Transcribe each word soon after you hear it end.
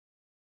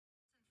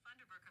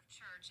Westbrook of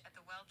Church at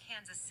the Well,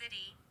 Kansas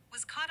City,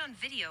 was caught on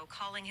video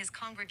calling his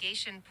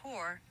congregation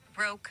poor,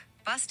 broke,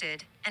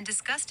 busted, and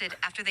disgusted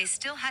after they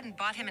still hadn't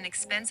bought him an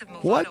expensive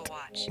Movado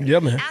watch. Yeah,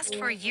 man. Asked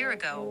for a year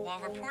ago while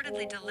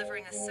reportedly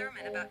delivering a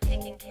sermon about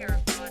taking care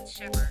of God's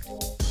shepherd.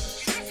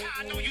 That's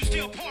how I know you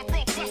still poor,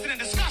 broke, busted, and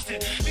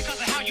disgusted, because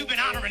of how you've been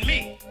honoring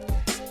me.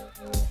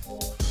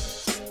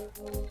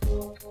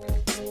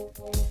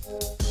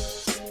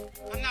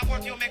 I'm not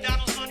worth your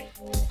McDonald's money.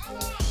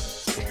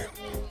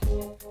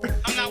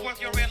 I'm not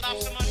worth your Red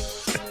Lobster money.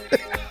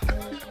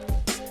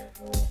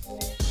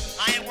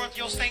 I ain't worth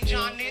your St.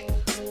 John knit.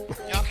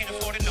 Y'all can't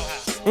afford it no how.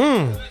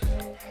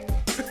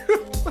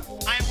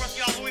 I ain't worth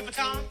y'all Louis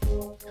Vuitton.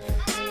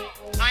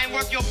 I ain't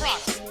worth your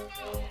Prada.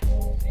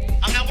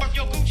 I'm not worth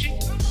your Gucci.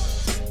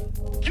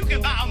 You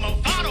can buy a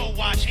Movado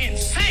watch in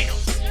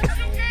Sam's.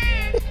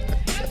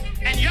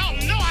 And y'all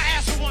know I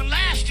asked for one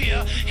last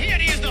year. Here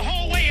it is the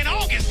whole way in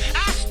August.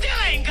 I still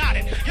ain't got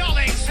it. Y'all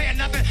ain't saying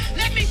nothing.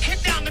 Let me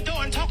kick down the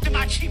door and talk to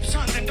my cheap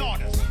sons and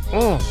daughters.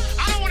 I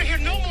don't want to hear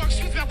no more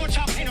excuses about what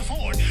y'all can't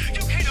afford.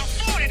 You can't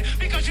afford it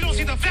because you don't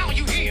see the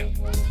value here.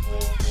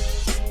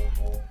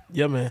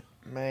 Yeah, man.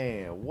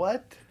 Man,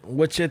 what?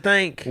 What you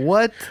think?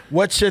 What?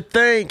 What you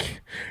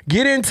think?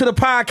 Get into the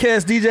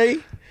podcast,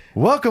 DJ.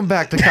 Welcome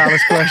back to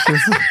College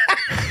Questions.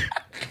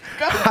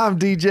 I'm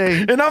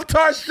DJ. And I'm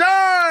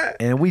Tarshawn.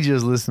 And we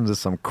just listened to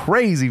some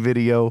crazy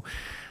video.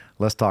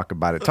 Let's talk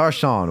about it.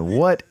 Tarshawn,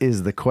 what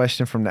is the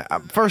question from that?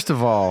 First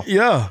of all,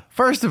 Yeah.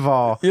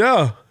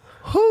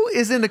 who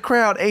is in the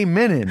crowd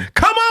amening?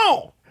 Come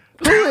on.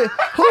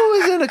 Who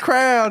is in the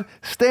crowd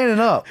standing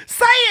up?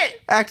 Say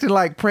it. Acting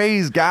like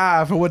praise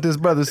God for what this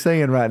brother's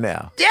saying right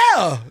now.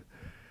 Yeah.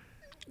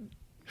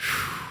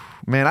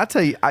 Man, I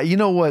tell you, you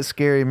know what's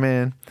scary,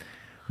 man?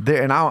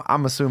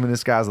 I'm assuming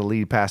this guy's the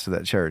lead pastor of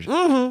that church.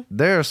 Mm-hmm.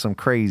 There are some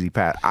crazy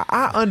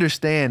I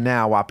understand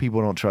now why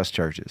people don't trust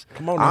churches.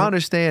 Come on, I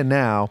understand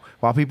now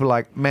why people are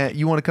like, man,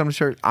 you want to come to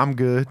church? I'm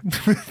good.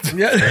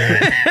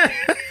 Yeah.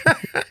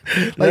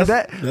 Like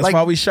that's like,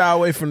 why we shy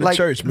away from the like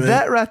church, man.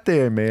 That right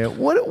there, man.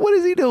 What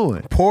is he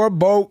doing? Poor,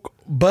 broke,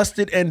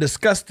 busted, and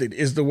disgusted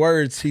is the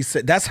words he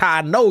said. That's how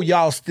I know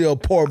y'all still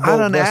poor, broke, I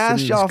done busted,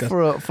 asked and y'all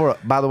disgusted. for a,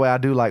 by the way, I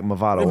do like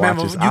Movado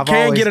Remember, watches. you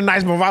can get a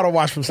nice Movado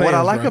watch from Sam's. What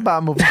I like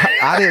about Movado,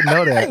 I didn't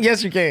know that.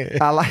 Yes, you can.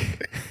 I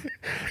like.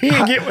 He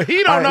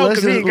don't know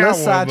because he ain't got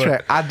let's one.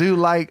 sidetrack.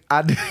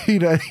 He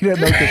doesn't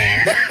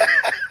know.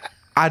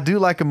 I do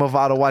like a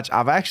Movado watch.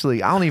 I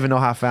don't even know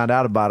how I found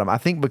out about them. I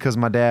think because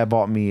my dad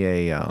bought me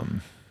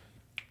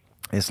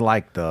it's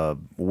like the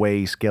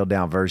way scaled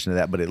down version of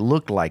that, but it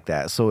looked like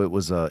that. So it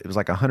was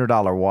like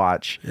 $100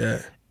 watch.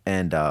 Yeah.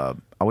 And I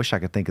wish I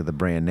could think of the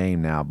brand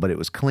name now, but it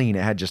was clean.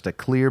 It had just a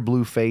clear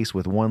blue face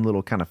with one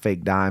little kind of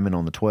fake diamond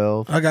on the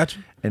 12. I got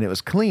you. And it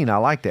was clean. I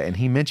liked that. And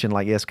he mentioned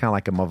like, yeah, it's kind of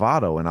like a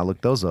Movado. And I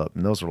looked those up,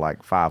 and those were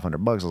like $500.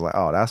 I was like,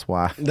 oh, that's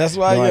why. That's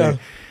why, yeah.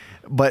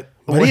 But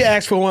he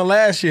asked for one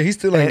last year. He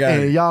still ain't got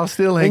it. And y'all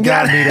still ain't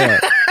got me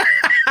that.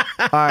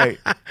 All right.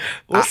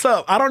 What's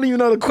up? I don't even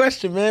know the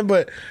question, man,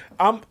 but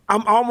I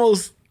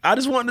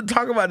just wanted to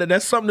talk about that.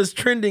 That's something that's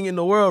trending in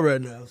the world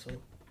right now. So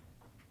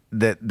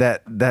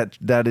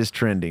That is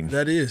trending.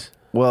 that is.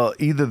 Well,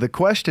 either the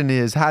question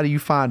is, how do you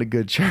find a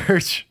good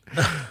church?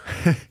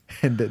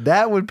 And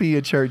that would be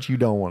a church you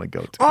don't want to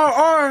go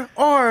to.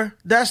 Or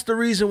that's the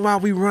reason why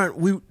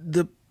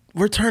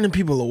we're turning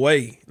people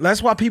away.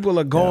 That's why people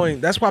are going.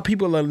 Yeah. That's why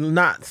people are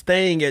not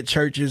staying at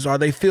churches, or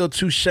they feel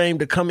too ashamed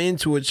to come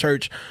into a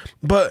church.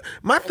 But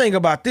my thing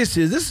about this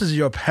is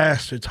your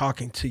pastor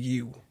talking to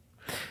you,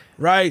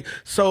 right?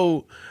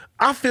 So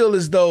I feel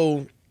as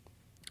though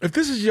if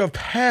this is your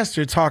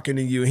pastor talking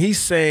to you, and he's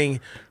saying,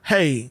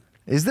 "Hey."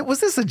 Was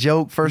this a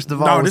joke? First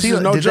of all, no, this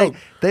is no joke.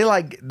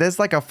 That's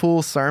like a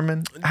full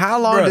sermon. How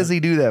long does he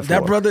do that for?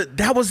 That brother,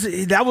 that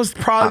was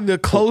probably the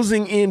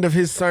closing end of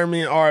his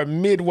sermon, or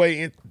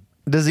midway.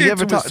 Does he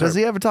ever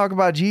talk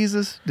about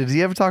Jesus? Did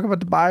he ever talk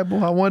about the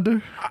Bible? I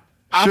wonder.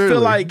 I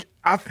feel like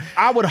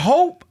I would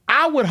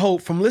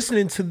hope from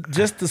listening to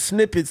just the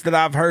snippets that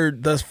I've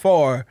heard thus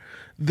far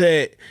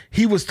that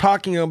he was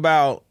talking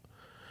about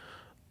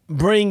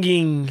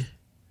bringing.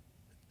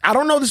 I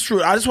don't know this is true.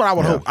 That's what I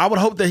would hope. I would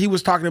hope that he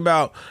was talking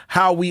about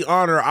how we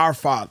honor our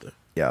Father.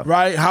 Yeah.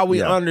 Right? How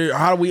we honor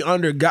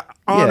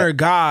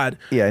God.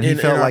 Yeah, and he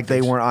felt like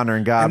they weren't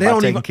honoring God by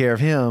taking care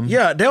of him.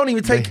 Yeah, they don't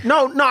even take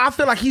No, I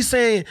feel like he's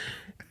saying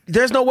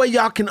there's no way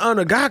y'all can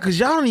honor God because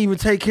y'all don't even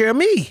take care of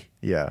me.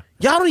 Yeah.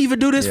 Y'all don't even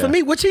do this for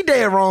me, which he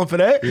dead wrong for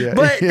that. Yeah.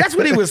 But that's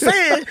what he was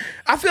saying.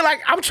 I feel like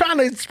I'm trying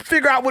to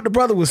figure out what the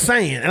brother was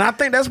saying, and I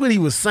think that's what he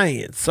was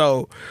saying.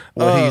 So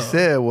what he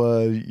said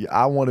was,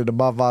 I wanted a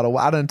Movado.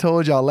 I done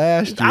told y'all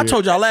last year. I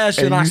told y'all last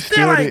year, and I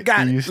still ain't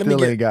got it. You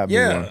still ain't got me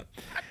one.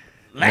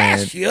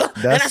 Last year.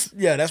 That's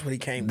what he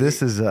came to.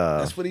 This is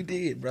that's what he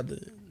did, brother.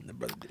 The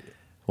brother did.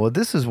 Well,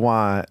 this is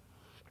why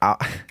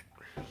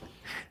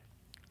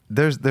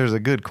there's a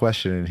good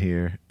question in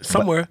here.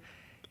 Somewhere.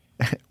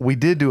 We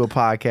did do a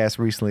podcast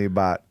recently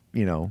about,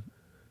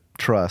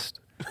 trust.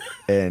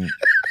 And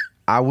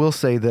I will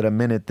say that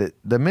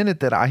the minute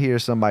that I hear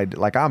somebody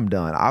like I'm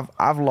done,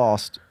 I've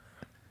lost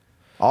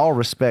all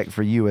respect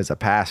for you as a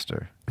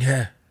pastor.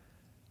 Yeah.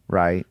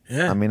 Right?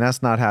 Yeah. I mean,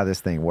 that's not how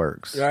this thing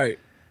works. Right.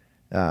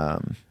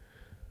 Man.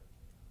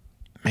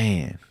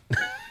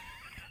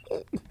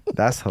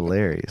 That's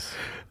hilarious.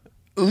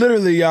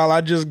 Literally, y'all,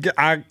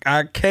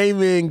 I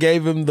came in,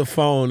 gave him the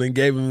phone and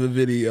gave him the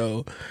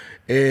video,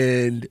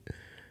 and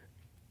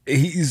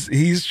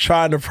he's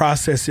trying to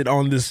process it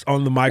on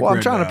the mic. Well, I'm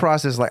right trying now. to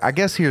process, like, I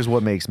guess here's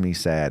what makes me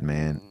sad,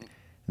 man.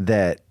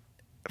 That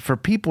for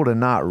people to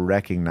not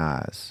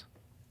recognize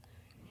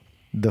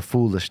the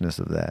foolishness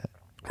of that.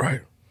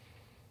 Right.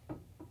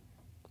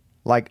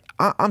 Like,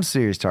 I'm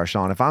serious,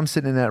 Tarshawn. If I'm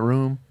sitting in that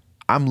room,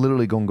 I'm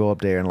literally gonna go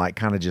up there and like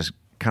kind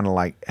of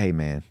like, hey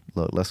man,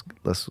 look, let's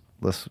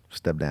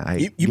step down.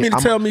 Hey, You mean to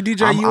tell me,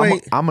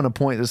 DJ, I'm gonna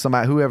point to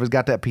somebody, whoever's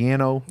got that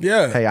piano.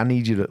 Yeah. Hey, I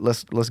need you to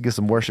let's get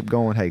some worship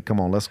going. Hey, come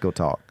on, let's go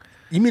talk.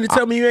 You mean to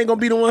tell me you ain't gonna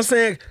be the one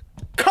saying,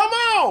 "Come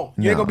on"?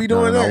 You ain't gonna be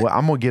doing that. No.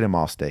 I'm gonna get him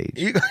off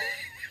stage.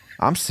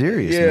 I'm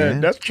serious, Yeah,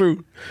 man. that's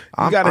true.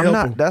 You gotta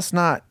help him. That's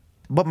not.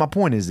 But my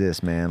point is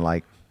this, man.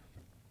 Like,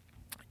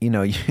 you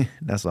know,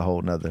 that's a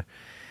whole nother.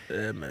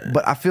 Yeah, man.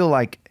 But I feel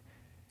like,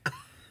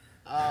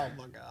 Oh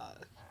my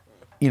God.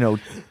 you know,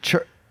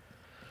 church.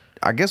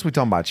 I guess we're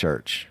talking about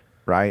church,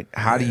 right?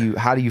 How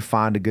do you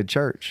find a good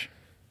church?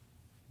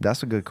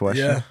 That's a good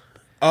question.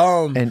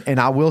 Yeah. And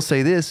I will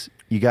say this: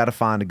 you got to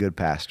find a good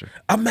pastor.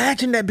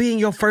 Imagine that being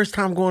your first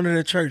time going to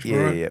the church,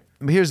 bro. Yeah.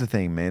 But here's the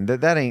thing, man.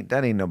 That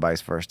ain't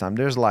nobody's first time.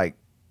 There's like,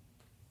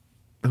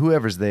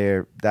 whoever's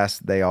there,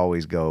 they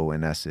always go,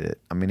 and that's it.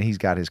 I mean, he's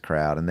got his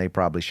crowd, and they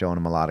probably showing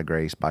him a lot of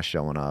grace by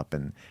showing up,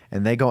 and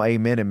they gonna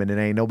amen him, and then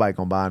ain't nobody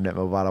gonna buy him that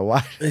Movado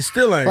watch. It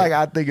still ain't. Like,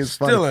 I think it's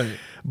funny. Still ain't.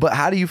 But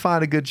how do you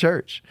find a good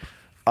church?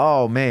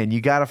 Oh man,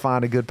 you got to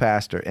find a good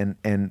pastor,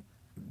 and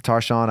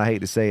Tarshawn, I hate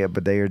to say it,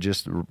 but they are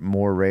just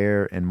more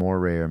rare and more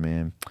rare,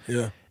 man.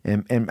 Yeah.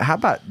 And how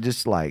about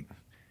just like,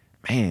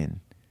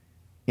 man,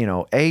 you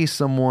know,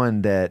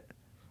 someone that,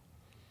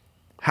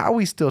 how are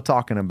we still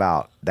talking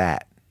about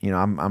that? You know,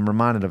 I'm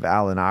reminded of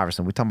Allen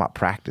Iverson. We talking about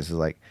practice. It's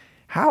like,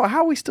 how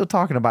are we still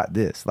talking about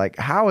this? Like,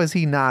 how is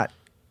he not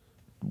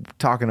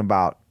talking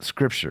about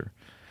scripture?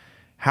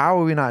 How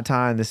are we not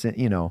tying this in?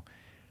 You know,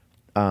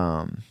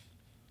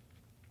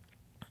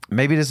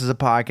 maybe this is a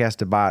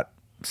podcast about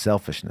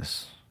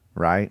selfishness,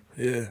 right?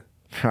 Yeah.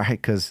 Right,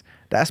 because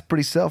that's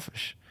pretty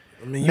selfish.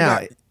 I mean, Now,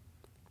 you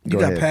go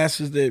got ahead.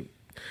 pastors that,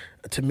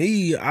 to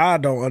me, I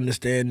don't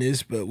understand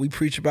this, but we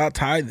preach about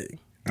tithing.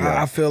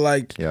 Yeah. I feel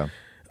like, Yeah.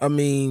 I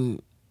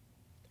mean,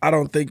 I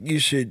don't think you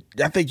should.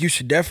 I think you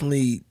should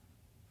definitely.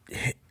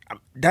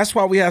 That's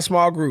why we have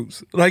small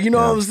groups. Like, you know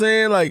what I'm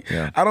saying? Like,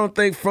 Yeah. I don't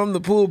think from the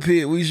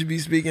pulpit we should be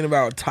speaking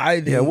about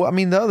tithing. Yeah, well, I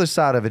mean, the other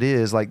side of it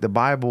is, like, the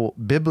Bible,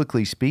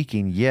 biblically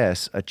speaking,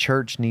 yes, a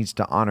church needs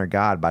to honor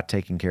God by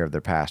taking care of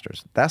their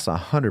pastors. That's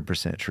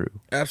 100% true,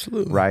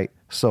 Absolutely. right?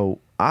 So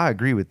I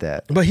agree with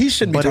that. But he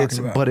shouldn't be talking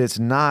about. But it's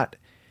not.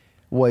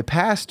 Well, a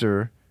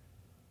pastor,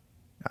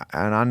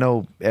 and I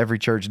know every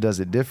church does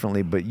it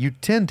differently, but you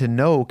tend to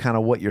know kind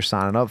of what you're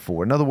signing up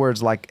for. In other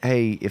words, like,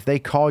 hey, if they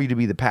call you to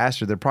be the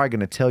pastor, they're probably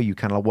going to tell you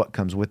kind of what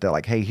comes with that.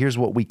 Like, hey, here's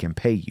what we can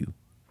pay you.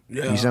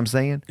 Yeah. You see what I'm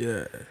saying?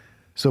 Yeah.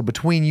 So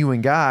between you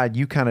and God,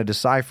 you kind of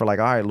decipher, like,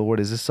 all right, Lord,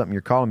 is this something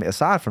you're calling me?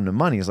 Aside from the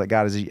money, it's like,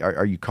 God,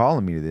 are you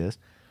calling me to this?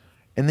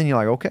 And then you're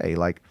like, okay,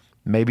 like,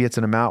 maybe it's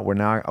an amount where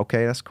now,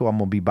 okay, that's cool. I'm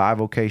going to be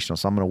bivocational.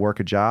 So I'm going to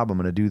work a job. I'm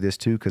going to do this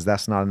too, because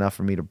that's not enough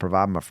for me to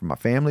provide for my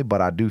family.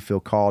 But I do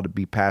feel called to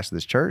be pastor of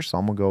this church. So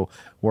I'm going to go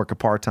work a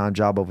part-time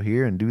job over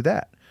here and do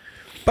that.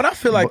 But I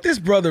feel like this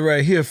brother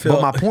right here, Phil.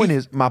 But my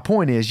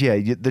point is,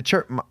 yeah, the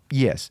church,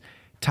 yes,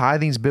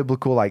 tithing's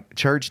biblical. Like,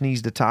 church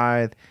needs to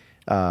tithe.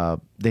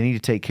 They need to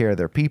take care of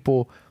their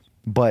people.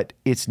 But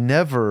it's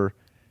never,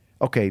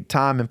 okay,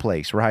 time and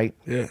place, right?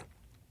 Yeah.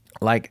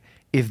 Like,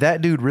 if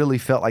that dude really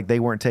felt like they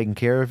weren't taking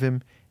care of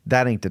him,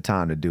 that ain't the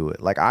time to do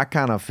it. Like, I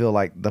kind of feel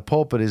like the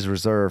pulpit is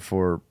reserved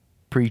for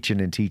preaching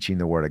and teaching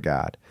the word of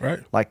God. Right.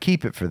 Like,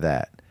 keep it for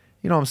that.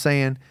 You know what I'm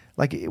saying?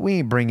 Like, we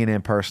ain't bringing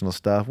in personal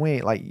stuff. We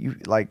ain't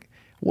like,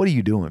 what are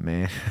you doing,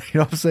 man? You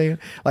know what I'm saying?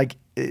 Like,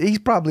 he's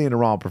probably in the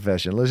wrong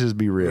profession. Let's just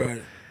be real.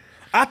 Right.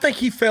 I think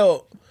he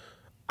felt.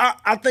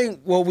 I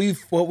think what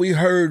we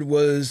heard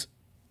was,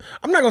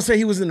 I'm not gonna say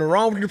he was in the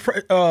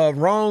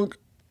wrong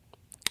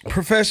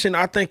profession.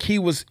 I think he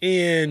was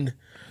in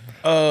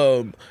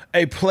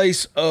a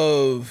place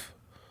of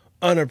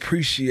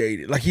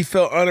unappreciated. Like, he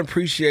felt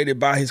unappreciated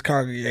by his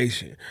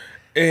congregation.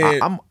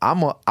 And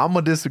I'm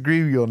gonna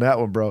disagree with you on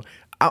that one, bro.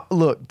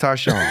 Look,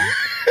 Tarshawn.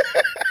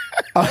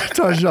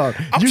 Tarshawn,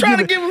 I'm trying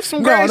to give him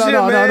some grace no, here,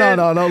 no, man.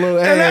 No.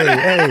 Look, hey.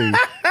 I mean,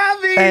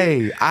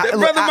 Hey, that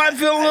brother might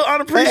feel a little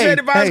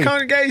unappreciated by his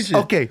congregation.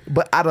 Okay,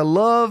 but out of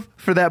love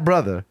for that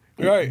brother,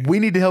 Right. we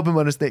need to help him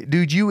understand.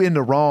 Dude, you in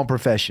the wrong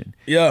profession.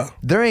 Yeah.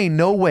 There ain't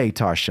no way,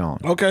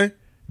 Tarshawn, Okay.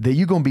 that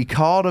you going to be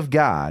called of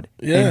God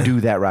Yeah. and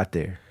do that right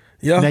there.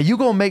 Yeah. Now, you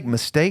going to make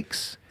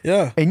mistakes.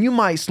 Yeah. And you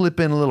might slip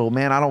in a little,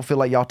 man, I don't feel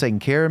like y'all taking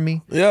care of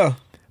me. Yeah.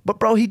 But,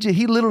 bro, he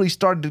literally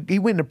he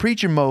went into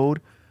preacher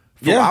mode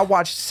Yeah. I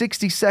watched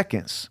 60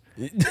 seconds,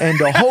 and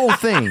the whole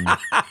thing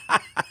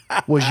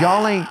was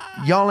y'all ain't.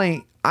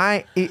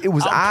 It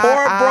was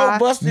poor, broke,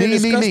 busted, me,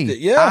 and me, me. disgusted.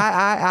 Yeah.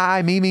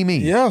 I, me.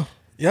 Yeah.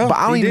 But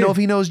I don't he even know did. if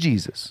he knows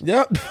Jesus.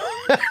 Yep.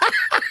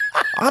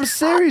 I'm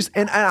serious,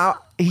 and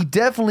he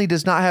definitely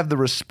does not have the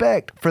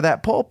respect for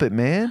that pulpit,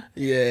 man.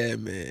 Yeah,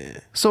 man.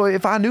 So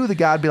if I knew the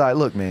guy, I'd be like,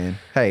 look, man,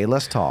 hey,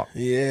 let's talk.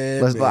 Yeah,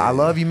 Let's. man. I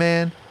love you,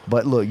 man.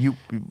 But look,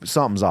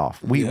 something's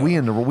off. We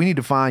need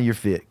to find your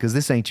fit because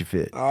this ain't your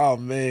fit, Oh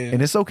man.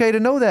 and it's okay to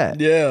know that,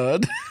 Yeah.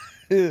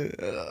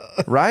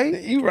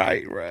 right? You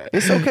right.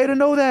 It's okay to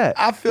know that.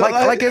 I feel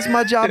like it's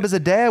my job as a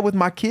dad with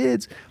my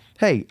kids.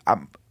 Hey,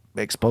 I'm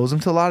expose them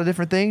to a lot of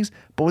different things,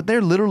 but when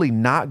they're literally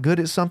not good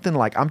at something,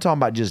 like I'm talking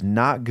about just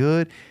not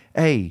good.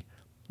 Hey,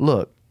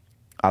 look,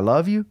 I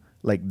love you.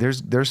 Like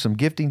there's some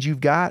giftings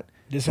you've got.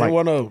 This like, ain't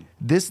one of them.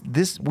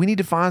 This we need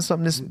to find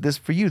something this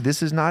for you.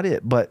 This is not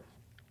it. But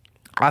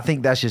I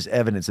think that's just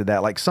evidence of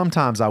that. Like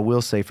sometimes I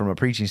will say from a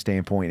preaching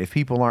standpoint, if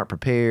people aren't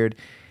prepared,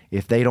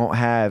 if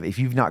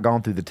you've not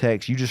gone through the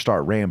text, you just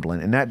start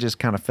rambling. And that just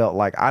kind of felt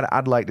like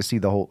I'd like to see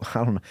the whole,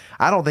 I don't know.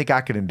 I don't think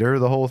I could endure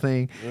the whole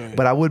thing,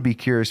 but I would be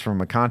curious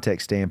from a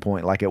context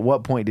standpoint. Like at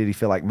what point did he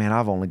feel like, man,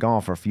 I've only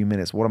gone for a few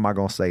minutes. What am I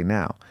going to say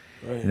now?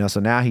 Right. You know, so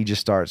now he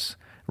just starts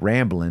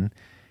rambling.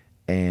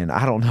 And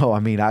I don't know. I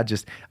mean,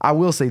 I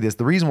will say this.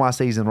 The reason why I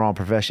say he's in the wrong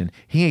profession,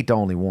 he ain't the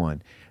only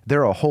one.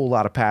 There are a whole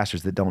lot of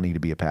pastors that don't need to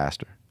be a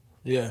pastor.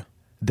 Yeah.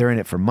 They're in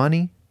it for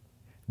money.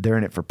 They're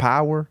in it for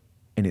power.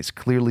 And it's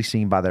clearly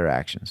seen by their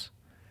actions.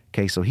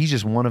 Okay, so he's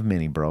just one of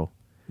many, bro.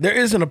 There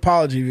is an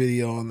apology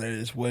video on there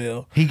as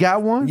well. He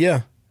got one?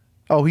 Yeah.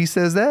 Oh, he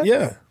says that?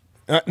 Yeah.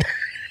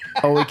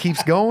 Oh, it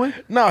keeps going?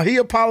 No, he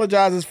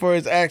apologizes for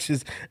his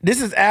actions.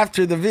 This is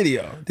after the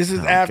video. This is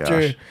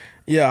after. gosh.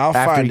 Yeah, I'll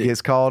After find he it.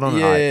 gets called on?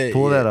 All right,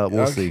 pull that up.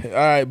 We'll Okay. see. All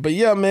right, but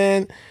yeah,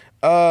 man.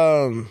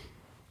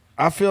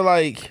 I feel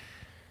like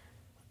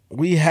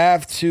we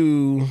have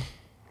to.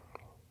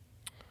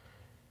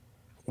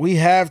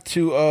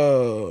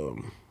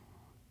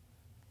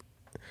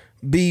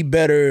 Be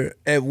better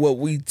at what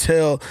we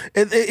tell.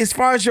 As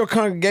far as your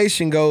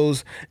congregation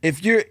goes,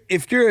 if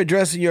you're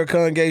addressing your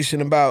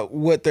congregation about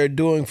what they're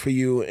doing for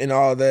you and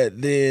all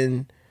that,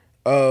 then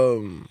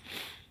oh,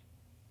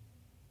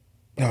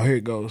 here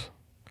it goes.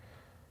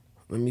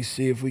 Let me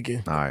see if we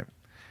can. All right.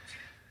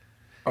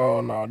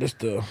 Oh no,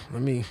 let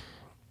me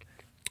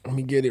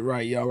get it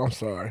right, y'all. I'm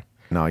sorry.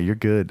 No, you're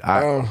good.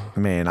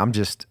 Man,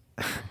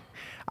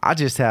 I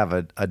just have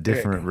a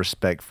different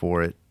respect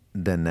for it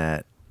than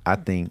that. I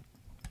think.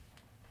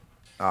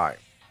 All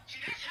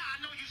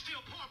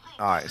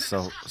right.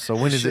 So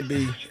when is Should it?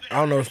 be. I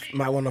don't know if you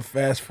might want to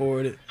fast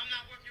forward it.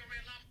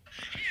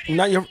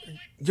 Not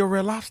your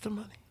Red Lobster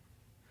money.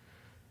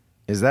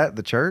 Is that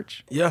the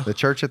church? Yeah. The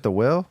church at the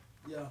well?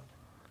 Yeah.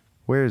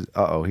 Where's?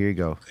 Here you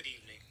go. Good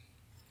evening.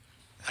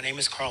 My name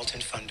is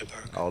Carlton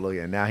Funderburg. Oh, look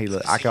at now he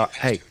look.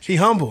 Hey, He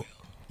humble.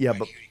 yeah,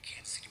 but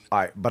all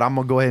right, but I'm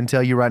gonna go ahead and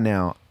tell you right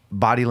now.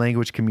 Body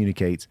language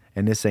communicates,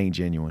 and this ain't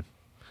genuine.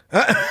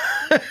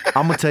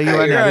 I'm gonna tell you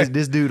right now. Right.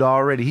 This dude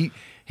already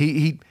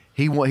he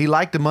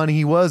liked the money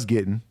he was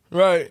getting.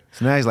 Right.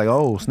 So now he's like,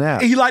 oh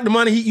snap. He liked the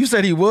money you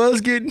said he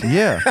was getting.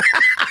 Yeah.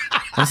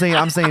 I'm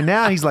saying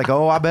now he's like,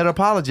 oh, I better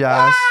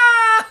apologize.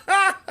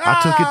 I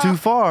took it too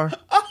far.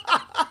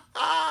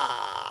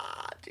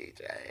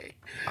 DJ.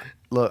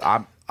 Look,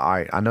 all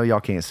right. I know y'all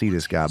can't see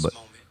this guy, but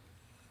Moment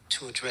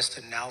to address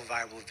the now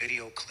viral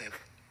video clip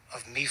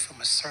of me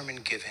from a sermon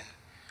given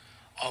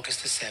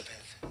August the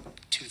 7th,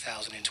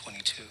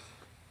 2022.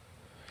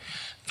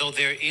 Though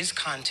there is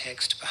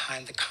context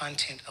behind the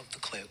content of the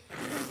clip,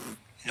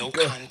 no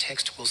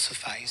context will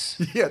suffice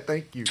yeah,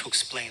 thank you. to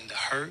explain the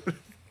hurt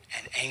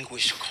and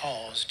anguish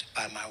caused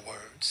by my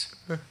words.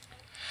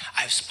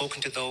 I have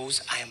spoken to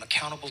those I am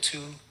accountable to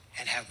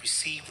and have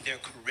received their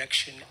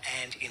correction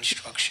and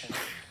instruction.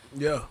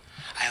 Yeah.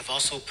 I have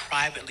also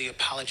privately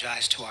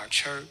apologized to our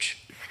church,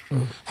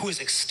 who has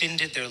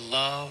extended their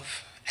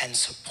love and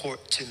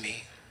support to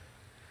me.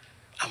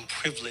 I'm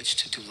privileged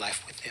to do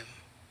life with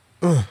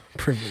them.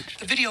 Privilege.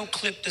 The video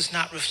clip does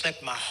not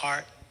reflect my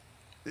heart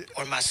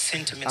or my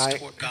sentiments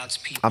toward God's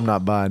people. I'm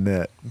not buying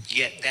that.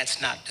 Yet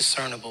that's not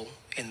discernible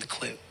in the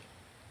clip.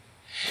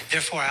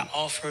 Therefore, I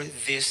offer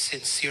this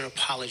sincere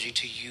apology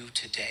to you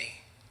today.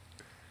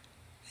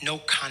 No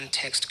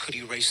context could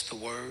erase the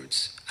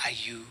words I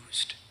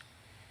used.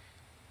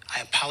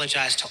 I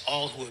apologize to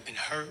all who have been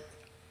hurt,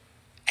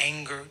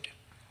 angered,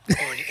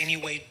 or in any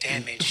way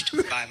damaged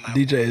by my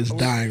DJ words. is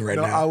dying right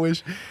No, now. I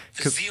wish.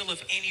 The zeal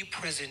of any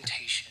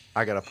presentation.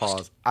 I gotta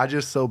pause. I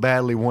just so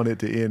badly wanted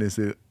to end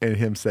and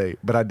him say,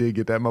 but I did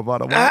get that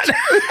Movado watch.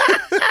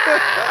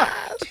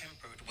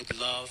 Tempered with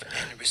love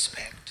and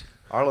respect.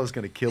 Arlo's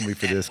gonna kill me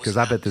for this because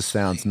I bet this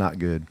sounds not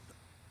good.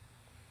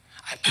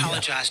 I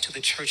apologize to the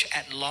church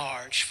at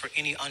large for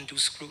any undue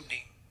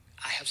scrutiny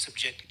I have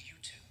subjected you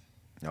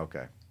to.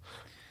 Okay.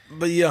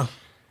 But yeah.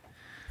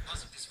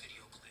 Because of this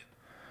video clip,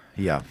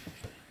 Yeah.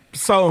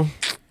 So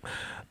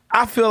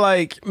I feel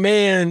like,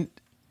 man,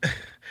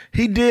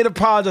 He did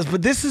apologize,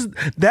 but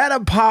that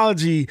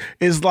apology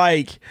is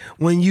like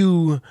when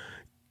you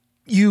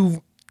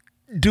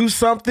do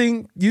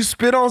something, you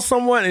spit on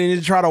someone and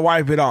you try to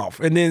wipe it off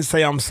and then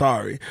say, I'm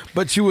sorry.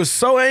 But you were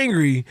so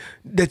angry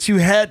that you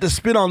had to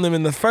spit on them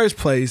in the first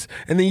place,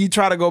 and then you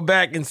try to go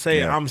back and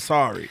say, I'm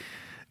sorry.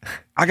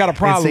 I got a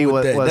problem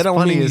with that. What's That don't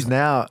funny mean is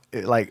now,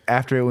 like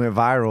after it went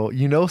viral,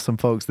 you know, some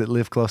folks that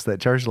live close to that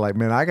church are like,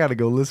 man, I got to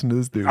go listen to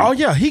this dude. oh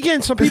yeah, he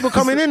getting some people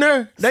coming in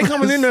there. They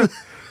coming in there.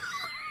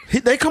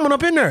 They coming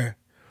up in there.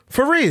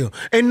 For real.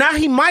 And now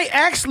he might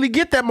actually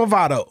get that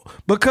Movado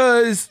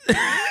because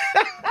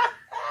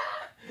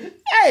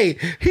hey,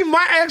 he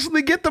might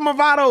actually get the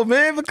Movado,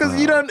 man, because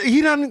he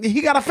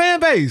got a fan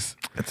base.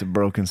 It's a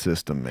broken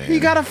system, man. He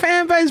got a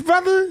fan base,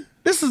 brother.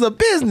 This is a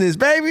business,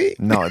 baby.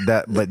 No,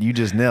 but you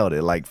just nailed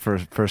it. Like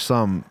for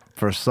some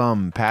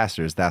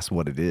pastors, that's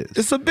what it is.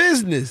 It's a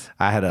business.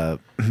 I had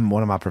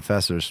one of my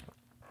professors,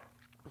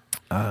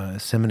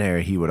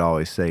 seminary. He would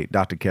always say,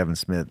 Dr. Kevin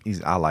Smith.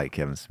 I like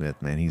Kevin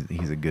Smith, man.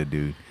 He's a good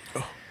dude.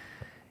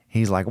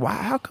 He's like, "Why?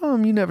 How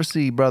come you never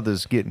see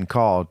brothers getting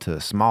called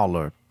to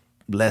smaller,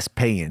 less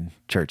paying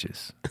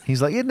churches?"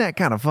 He's like, "Isn't that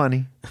kind of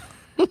funny?"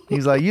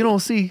 He's like, "You don't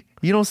see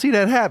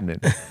that happening."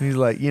 He's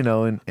like,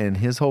 and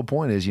his whole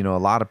point is, a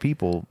lot of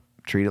people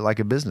treat it like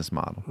a business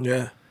model.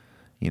 Yeah.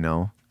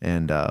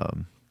 And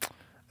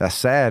that's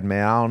sad,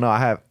 man. I don't know.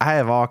 I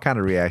have all kind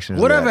of reactions.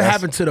 Whatever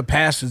happened to the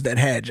pastors that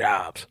had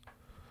jobs?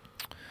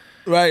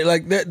 Right?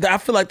 Like that, I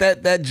feel like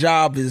that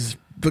job is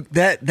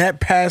that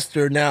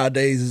pastor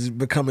nowadays is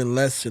becoming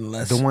less and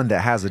less. The one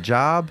that has a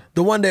job?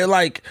 The one that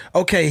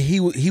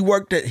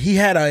he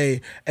had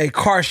a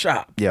car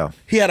shop. Yeah.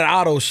 He had an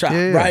auto shop,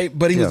 right?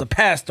 But he was a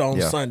pastor on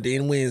Yeah. Sunday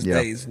and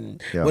Wednesdays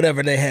and Yeah.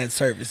 whatever they had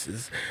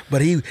services.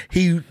 But he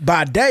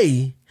by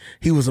day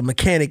he was a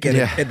mechanic at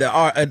the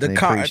And he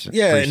car. preached- and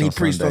he preached on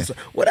preached on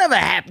Sunday. whatever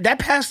happened. That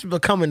pastor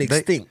becoming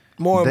extinct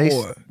more and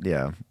more.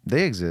 Yeah,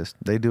 they exist.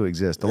 They do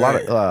exist. A lot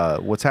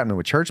of what's happening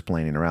with church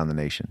planting around the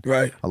nation.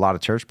 Right. A lot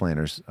of church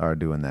planters are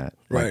doing that.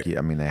 Right. Like,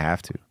 I mean, they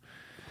have to.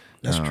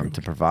 That's true.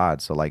 To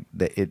provide. So like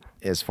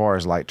as far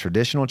as like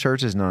traditional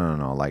churches,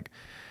 no. Like,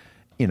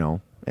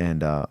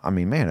 and I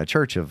mean, man, a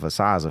church of a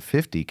size of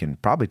 50 can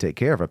probably take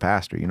care of a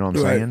pastor. You know what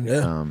I'm Right, saying?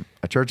 yeah.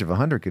 A church of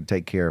 100 could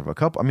take care of a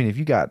couple. I mean, if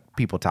you got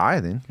people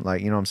tithing,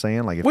 like, you know what I'm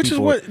saying? Like, if Which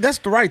people, is that's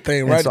the right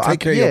thing, and right? so to take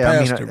care of your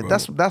pastor. I mean, bro.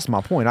 that's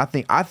my point.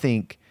 I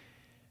think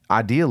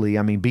ideally,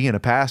 I mean, being a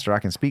pastor, I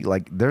can speak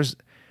like there's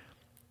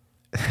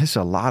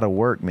a lot of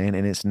work, man,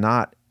 and it's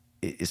not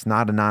a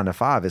 9 to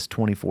 5. It's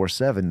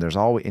 24/7. There's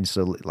always, and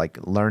so like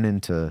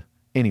learning to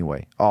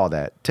all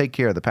that, take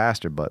care of the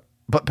pastor, but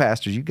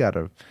pastors, you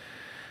gotta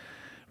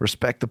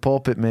respect the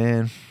pulpit,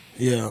 man.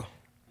 Yeah,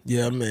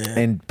 man.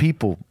 And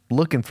people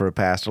looking for a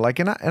pastor, like,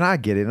 and I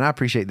get it, and I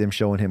appreciate them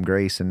showing him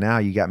grace. And now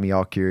you got me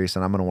all curious,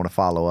 and I'm gonna want to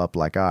follow up.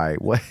 Like, all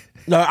right, what?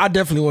 No, I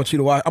definitely want you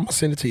to watch. I'm gonna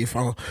send it to your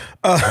phone.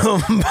 But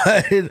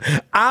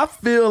I don't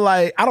feel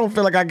like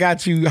I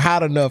got you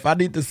hot enough. I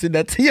need to send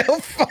that to your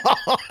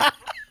phone.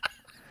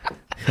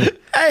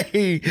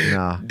 Hey,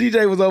 Nah.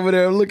 DJ was over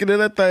there looking at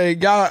that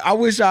thing. Y'all, I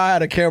wish I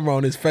had a camera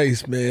on his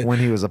face, man. When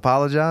he was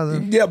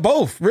apologizing? Yeah,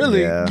 both.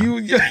 Really, Yeah.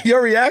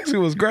 your reaction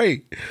was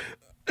great.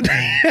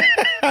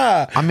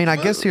 I mean, I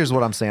guess here's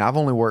what I'm saying. I've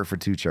only worked for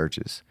 2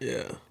 churches.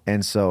 Yeah,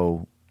 And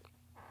so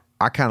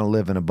I kind of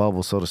live in a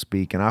bubble, so to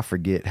speak, and I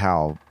forget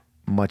how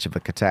much of a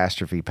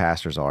catastrophe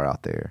pastors are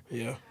out there.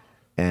 yeah.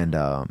 And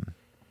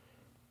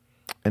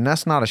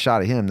that's not a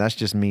shot at him. That's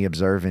just me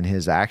observing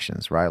his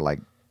actions, right?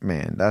 Like,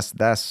 man, that's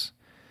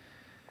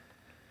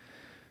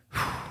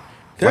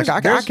like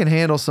I can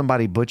handle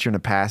somebody butchering a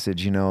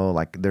passage,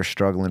 like they're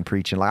struggling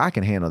preaching. Like I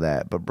can handle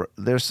that. But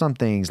there's some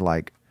things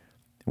like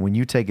when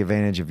you take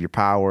advantage of your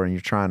power and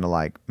you're trying to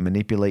like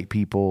manipulate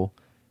people,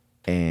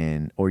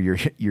 or you're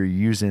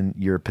using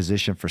your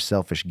position for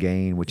selfish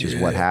gain, which is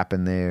what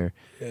happened there.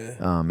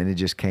 Yeah. And it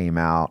just came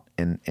out,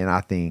 and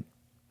I think,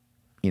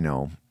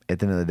 at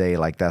the end of the day,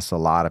 like that's a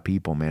lot of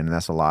people, man, and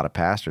that's a lot of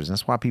pastors. And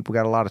that's why people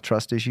got a lot of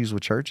trust issues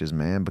with churches,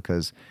 man,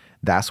 because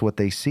that's what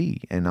they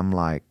see. And I'm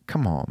like,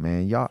 come on,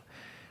 man, y'all,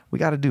 we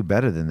got to do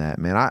better than that,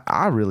 man.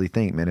 I really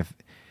think, man,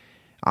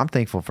 I'm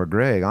thankful for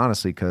Greg,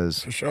 honestly,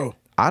 because For sure.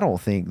 I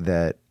don't think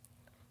that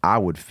I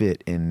would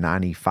fit in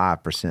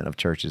 95% of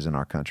churches in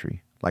our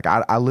country. Like,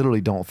 I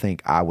literally don't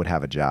think I would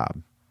have a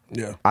job.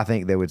 Yeah. I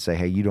think they would say,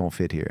 hey, you don't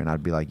fit here. And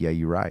I'd be like, yeah,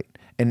 you're right.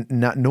 And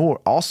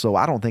also,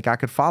 I don't think I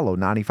could follow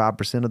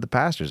 95% of the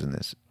pastors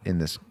in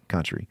this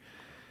country.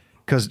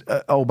 Because,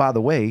 by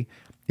the way,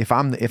 if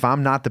I'm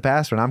not the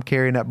pastor and I'm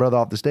carrying that brother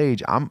off the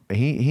stage,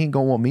 he ain't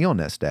gonna want me on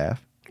that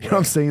staff. You know what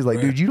I'm saying? He's like,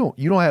 dude, you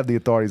don't have the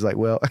authority. He's like,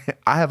 well,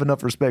 I have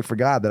enough respect for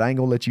God that I ain't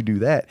gonna let you do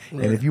that.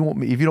 Right. And if you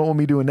don't want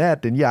me doing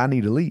that, then yeah, I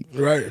need to leave.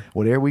 Right.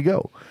 Well, there we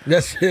go.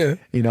 That's it.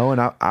 And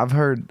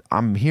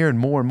I'm hearing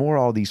more and more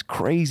all these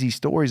crazy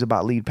stories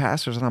about lead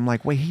pastors, and I'm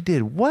like, wait, he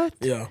did what?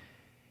 Yeah.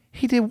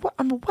 He did what?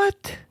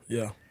 What?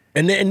 Yeah.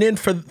 And then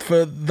for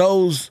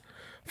those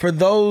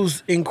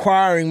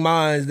inquiring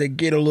minds that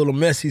get a little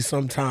messy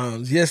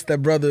sometimes, yes,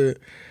 that brother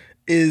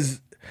is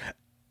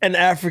an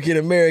African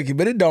American,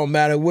 but it don't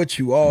matter what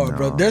you are,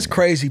 bro. There's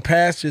crazy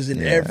pastors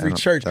in every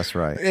church. That's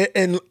right.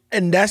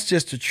 And that's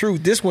just the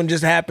truth. This one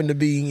just happened to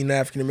be an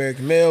African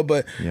American male,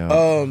 but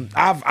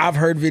I've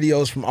heard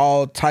videos from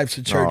all types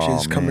of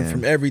churches coming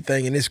from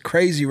everything, and it's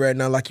crazy right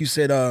now. Like you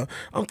said,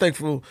 I'm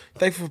thankful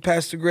for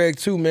Pastor Greg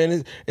too,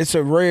 man. That's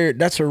a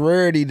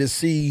rarity to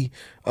see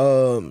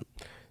that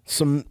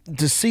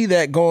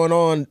going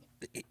on.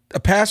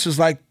 Pastors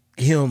like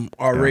him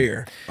are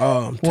rare.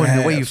 Well,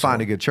 the way you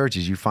find a good church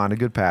is you find a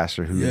good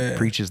pastor who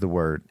preaches the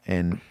word.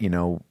 And,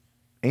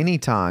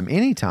 anytime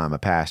a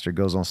pastor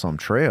goes on some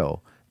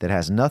trail that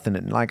has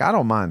nothing, like, I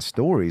don't mind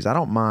stories. I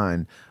don't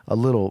mind a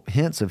little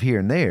hints of here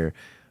and there.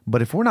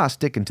 But if we're not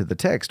sticking to the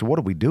text, what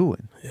are we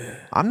doing? Yeah.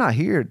 I'm not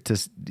here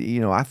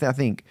to, I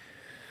think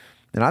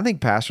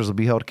pastors will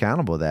be held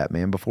accountable to that,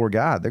 man, before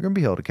God. They're going to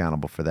be held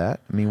accountable for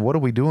that. I mean, what are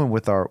we doing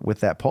with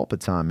that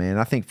pulpit time, man?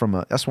 I think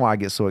that's why I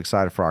get so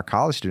excited for our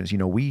college students.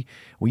 We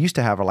used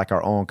to have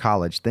our own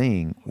college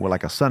thing,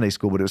 like a Sunday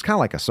school, but it was kind of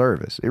like a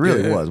service. It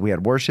really was. We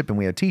had worship and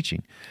we had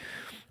teaching.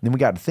 And then we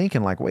got to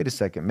thinking, wait a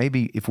second,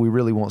 maybe if we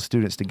really want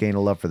students to gain a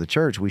love for the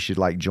church, we should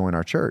join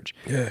our church.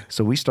 Yeah.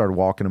 So we started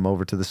walking them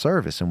over to the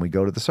service, and we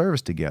go to the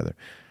service together.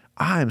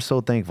 I am so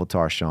thankful,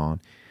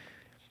 Tarshawn,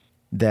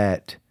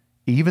 that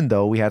even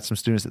though we had some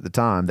students at the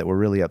time that were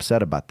really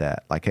upset about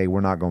that, like, hey, we're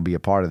not going to be a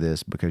part of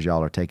this because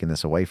y'all are taking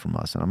this away from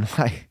us. And I'm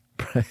like,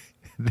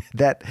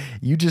 that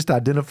you just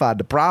identified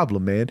the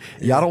problem, man.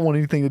 Y'all don't want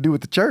anything to do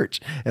with the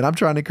church. And I'm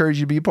trying to encourage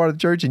you to be a part of the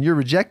church, and you're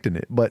rejecting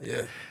it. But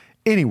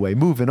anyway,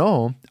 moving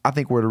on, I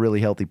think we're at a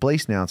really healthy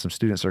place now, and some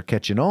students are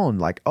catching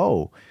on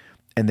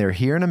and they're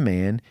hearing a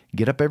man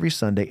get up every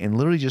Sunday and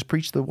literally just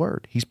preach the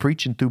word. He's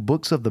preaching through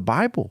books of the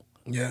Bible.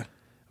 Yeah.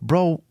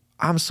 Bro,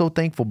 I'm so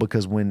thankful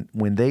because when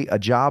a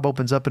job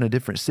opens up in a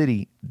different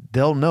city,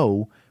 they'll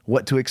know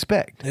what to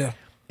expect. Yeah.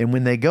 And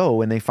when they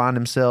go and they find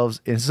themselves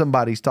and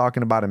somebody's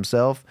talking about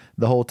himself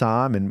the whole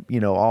time and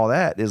all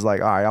that is like,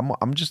 all right,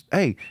 I'm just,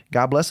 hey,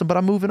 God bless them, but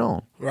I'm moving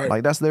on. Right.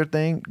 Like, that's their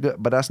thing,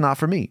 but that's not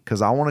for me,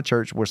 because I want a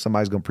church where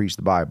somebody's going to preach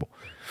the Bible.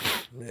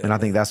 Yeah, and I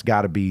think that's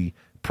got to be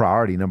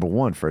priority number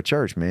one for a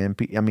church, man.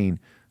 I mean,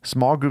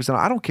 small groups, and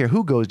I don't care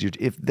who goes to,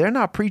 if they're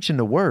not preaching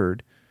the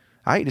word,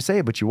 I hate to say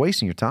it, but you're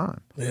wasting your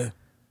time. Yeah.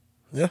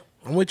 Yeah,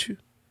 I'm with you.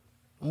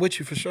 I'm with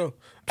you for sure.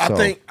 I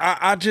think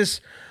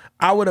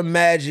I would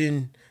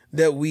imagine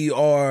that we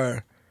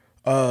are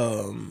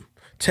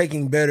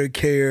taking better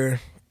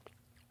care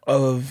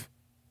of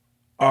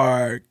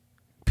our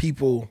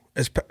people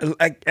as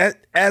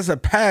a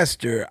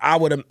pastor.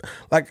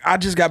 I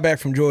just got back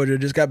from Georgia.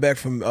 Just got back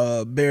from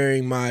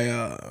burying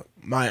my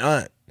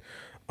aunt,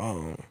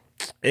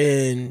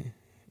 and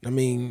I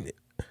mean,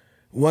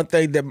 one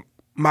thing that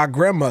my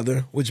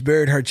grandmother, which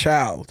buried her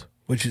child,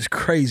 which is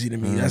crazy to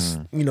me. That's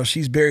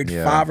she's buried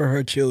 5 of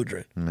her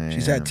children. Man.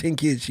 She's had 10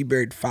 kids. She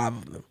buried 5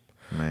 of them.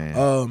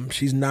 Man.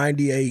 She's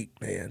 98,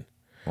 man.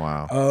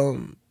 Wow.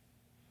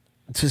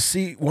 To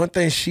see, one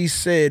thing she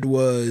said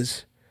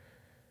was,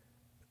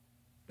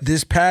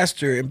 this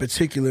pastor in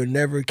particular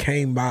never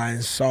came by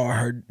and saw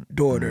her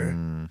daughter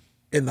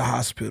in the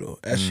hospital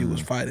as she was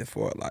fighting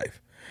for her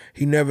life.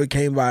 He never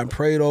came by and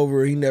prayed over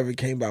her. He never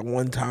came by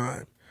one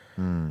time.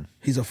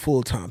 He's a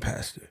full-time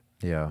pastor.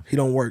 Yeah. He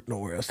don't work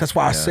nowhere else. That's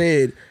why I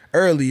said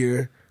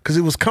earlier, because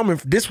this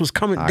was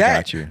coming,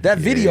 that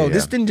video,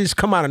 this didn't just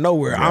come out of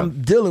nowhere. Yeah.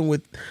 I'm dealing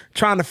with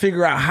trying to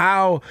figure out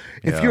how,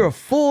 if you're a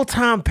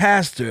full-time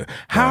pastor,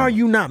 how are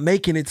you not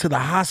making it to the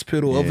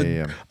hospital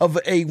of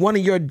one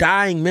of your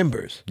dying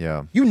members?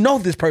 Yeah. You know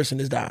this person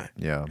is dying.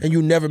 Yeah. And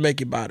you never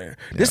make it by there.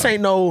 Yeah. This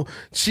ain't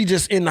she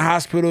just in the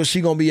hospital, she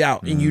gonna be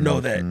out, and you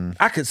know that.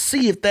 I could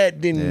see if that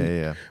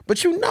didn't, but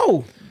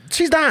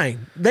she's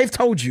dying. They've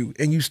told you,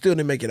 and you still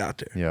didn't make it out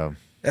there. Yeah.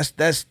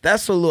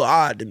 That's a little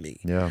odd to me.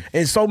 Yeah.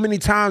 And so many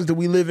times that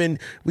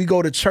we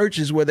go to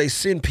churches where they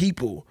send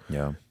people.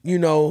 Yeah.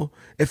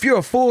 If you're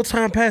a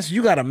full-time pastor,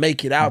 you got to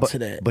make it out to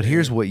that. But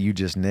here's what you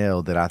just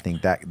nailed, that I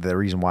think that the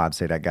reason why I'd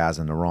say that guy's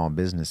in the wrong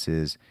business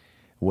is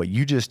what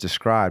you just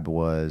described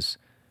was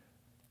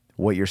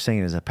what you're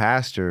saying as a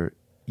pastor.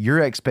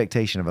 Your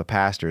expectation of a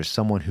pastor is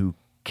someone who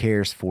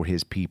cares for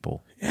his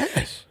people.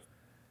 Yes.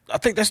 I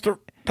think that's the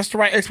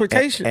right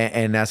expectation.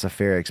 And that's a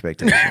fair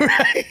expectation.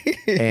 Right.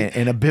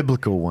 And a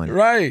biblical one.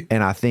 Right.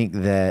 And I think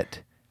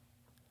that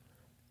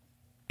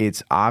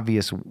it's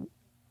obvious,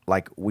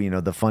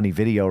 the funny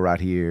video right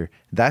here,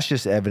 that's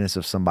just evidence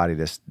of somebody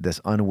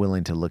that's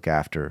unwilling to look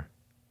after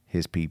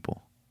his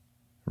people.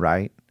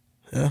 Right?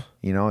 Yeah.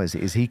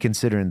 Is he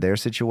considering their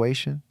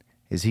situation?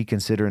 Is he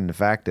considering the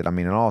fact that,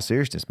 in all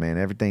seriousness, man,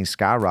 everything's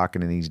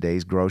skyrocketing these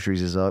days.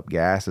 Groceries is up,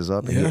 gas is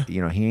up. And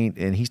he ain't,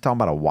 and he's talking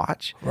about a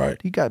watch. Right.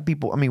 You got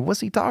people, what's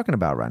he talking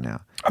about right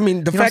now?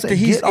 The fact that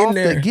he's in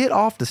there. Get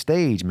off the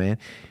stage, man.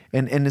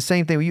 And the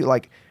same thing with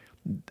you,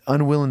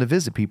 unwilling to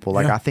visit people.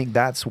 I think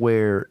that's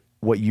where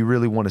what you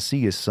really want to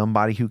see is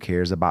somebody who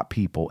cares about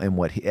people. And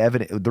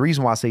the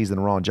reason why I say he's in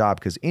the wrong job,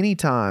 because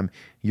anytime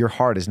your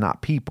heart is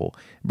not people,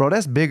 bro,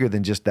 that's bigger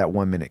than just that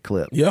 1 minute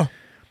clip. Yeah.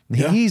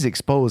 Yeah. He's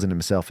exposing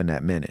himself in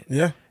that minute.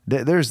 Yeah.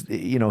 There's,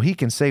 he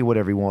can say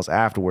whatever he wants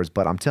afterwards,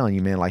 but I'm telling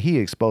you, man, like he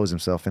exposed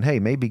himself, and hey,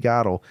 maybe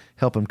God will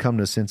help him come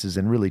to his senses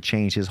and really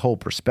change his whole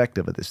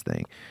perspective of this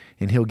thing.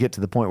 And he'll get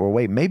to the point where,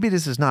 wait, maybe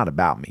this is not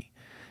about me.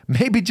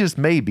 Maybe, just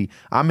maybe,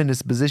 I'm in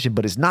this position,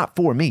 but it's not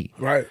for me.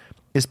 Right.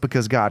 It's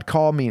because God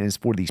called me and it's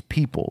for these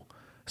people.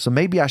 So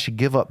maybe I should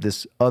give up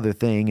this other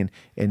thing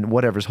and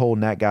whatever's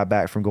holding that guy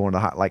back from going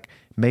to like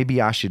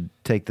maybe I should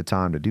take the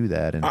time to do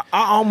that. And I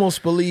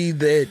almost believe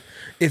that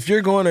if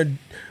you're going to,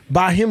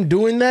 by him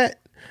doing that,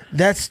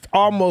 that's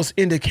almost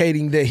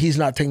indicating that he's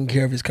not taking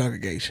care of his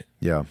congregation.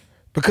 yeah.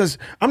 Because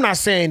I'm not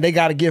saying they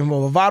got to give him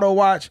a Movado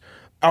watch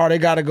or they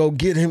got to go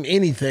get him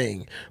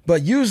anything.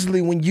 But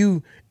usually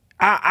when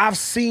I've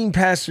seen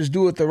pastors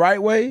do it the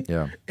right way.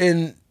 Yeah.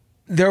 And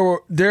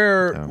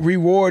they're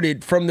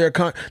rewarded from their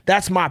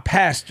that's my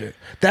pastor.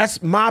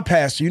 That's my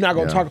pastor. You're not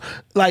gonna talk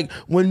like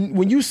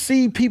when you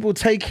see people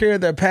take care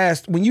of their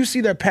pastor, when you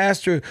see their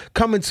pastor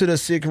come into the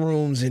sick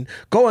rooms and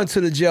go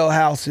into the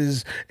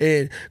jailhouses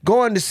and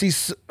going to see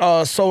so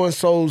and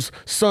so's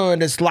son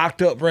that's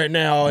locked up right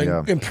now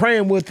and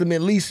praying with them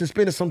at least and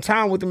spending some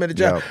time with them at the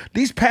jail. Yep.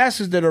 These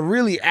pastors that are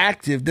really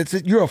active,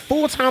 you're a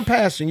full-time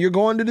pastor and you're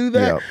going to do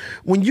that. Yep.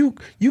 When you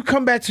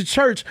come back to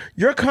church,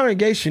 your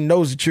congregation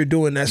knows that you're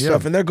doing that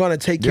stuff. And they're going to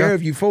take care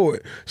of you for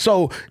it.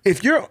 So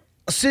if you're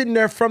sitting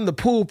there from the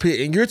pulpit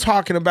and you're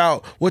talking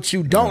about what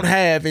you don't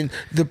have and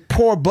the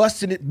poor,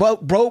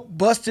 broke,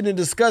 busted, and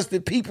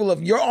disgusted people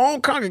of your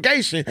own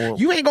congregation,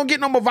 you ain't going to get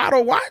no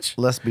Movado watch.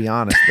 Let's be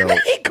honest, though.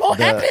 That ain't going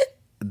to happen.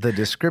 The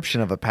description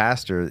of a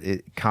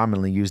pastor,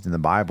 commonly used in the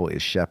Bible,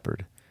 is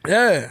shepherd.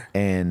 Yeah.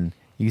 And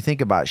you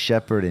think about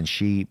shepherd and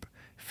sheep,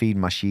 feed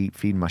my sheep,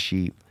 feed my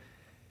sheep.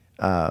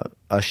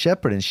 A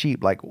shepherd and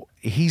sheep, like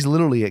he's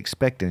literally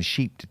expecting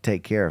sheep to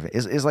take care of it.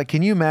 It's like,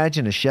 can you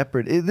imagine a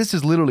shepherd? This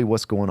is literally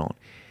what's going on.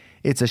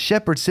 It's a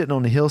shepherd sitting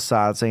on the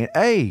hillside saying,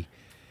 hey,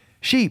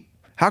 sheep,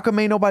 how come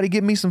ain't nobody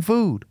give me some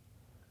food?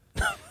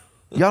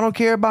 Y'all don't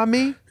care about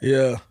me?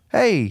 Yeah.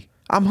 Hey,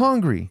 I'm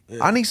hungry.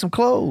 Yeah. I need some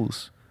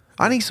clothes.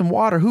 I need some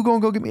water. Who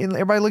gonna go get me? And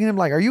everybody looking at him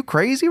like, are you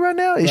crazy right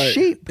now? It's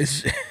sheep.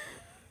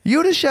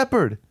 You the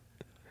shepherd.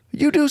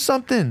 You do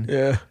something.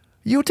 Yeah.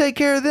 You take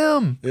care of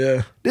them.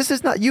 Yeah. This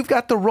is not, you've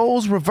got the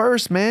roles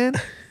reversed, man.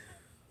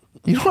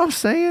 You know what I'm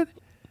saying?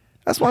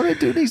 That's why that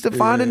dude needs to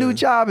find a new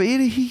job.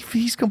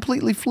 He's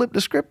completely flipped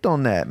the script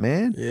on that,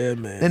 man. Yeah,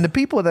 man. And the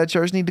people of that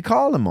church need to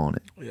call him on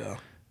it. Yeah.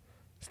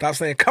 Stop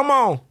saying, come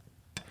on.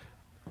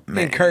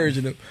 Man.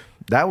 Encouraging him.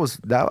 I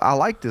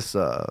like this,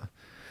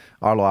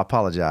 Arlo, I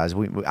apologize. I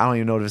don't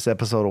even know if this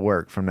episode will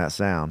work from that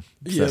sound.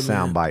 It's that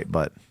sound bite,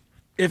 but.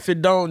 If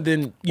it don't,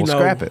 then we'll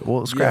scrap it.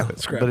 We'll scrap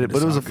it. But it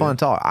was a fun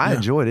talk. I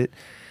enjoyed it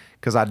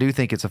because I do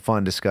think it's a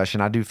fun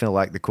discussion. I do feel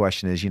like the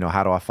question is,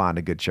 how do I find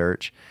a good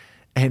church?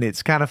 And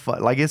it's kind of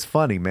fun. Like, it's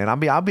funny, man. I'll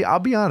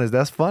be honest.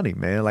 That's funny,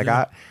 man. Like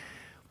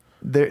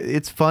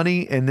it's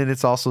funny, and then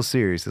it's also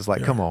serious. It's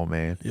like, come on,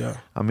 man. Yeah.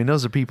 I mean,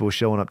 those are people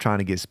showing up trying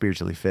to get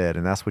spiritually fed,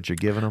 and that's what you're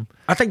giving them.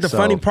 I think the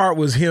funny part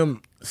was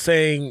him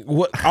saying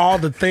what all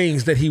the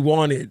things that he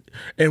wanted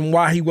and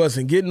why he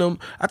wasn't getting them.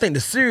 I think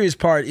the serious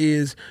part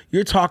is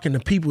you're talking to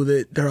people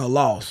that are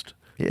lost.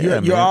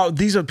 Yeah,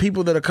 these are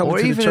people that are coming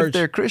to the church. Or even if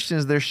they're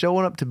Christians, they're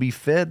showing up to be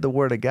fed the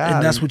word of God.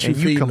 And that's what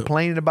you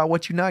complaining about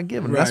what you're not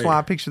giving them. Right. That's why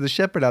I picture the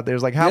shepherd out there.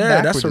 It's like, how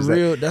backwards is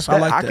that? I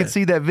like that. I could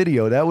see that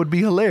video. That would be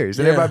hilarious.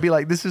 And everybody be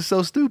like, this is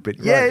so stupid.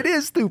 Right. Yeah, it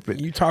is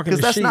stupid. You talking to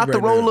because that's sheep not the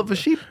right role now. Of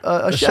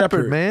a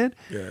shepherd, man.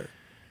 Yeah.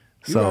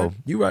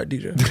 You right,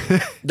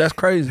 DJ. That's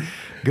crazy.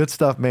 Good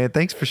stuff, man.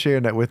 Thanks for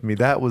sharing that with me.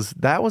 That was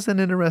an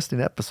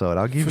interesting episode.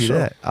 I'll give you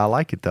that. I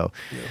like it though.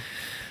 Yeah.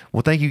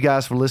 Well, thank you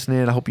guys for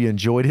listening. I hope you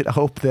enjoyed it. I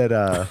hope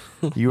that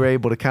you were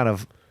able to kind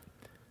of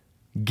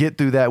get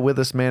through that with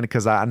us, man,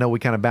 because I know we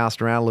kind of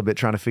bounced around a little bit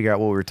trying to figure out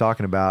what we were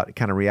talking about,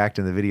 kind of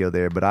reacting to the video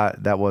there,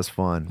 but that was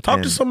fun.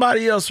 Talk to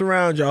somebody else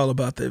around y'all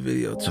about that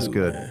video too. That's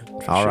good.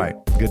 All right.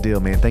 Good deal,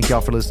 man. Thank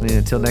y'all for listening.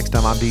 Until next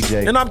time, I'm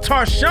DJ. And I'm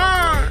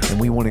Tarshawn.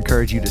 And we want to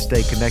encourage you to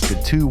stay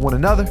connected to one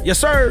another. Yes,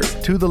 sir.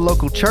 To the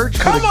local church.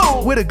 Come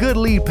on. With a good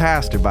lead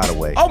pastor, by the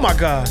way. Oh, my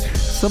God.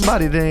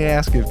 Somebody didn't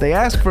ask. If they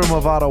ask for a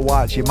Movado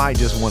watch, you might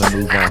just want to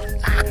move on.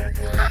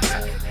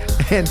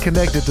 And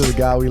connected to the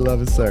God we love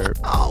and serve.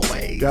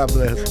 Always. God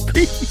bless.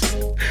 Peace.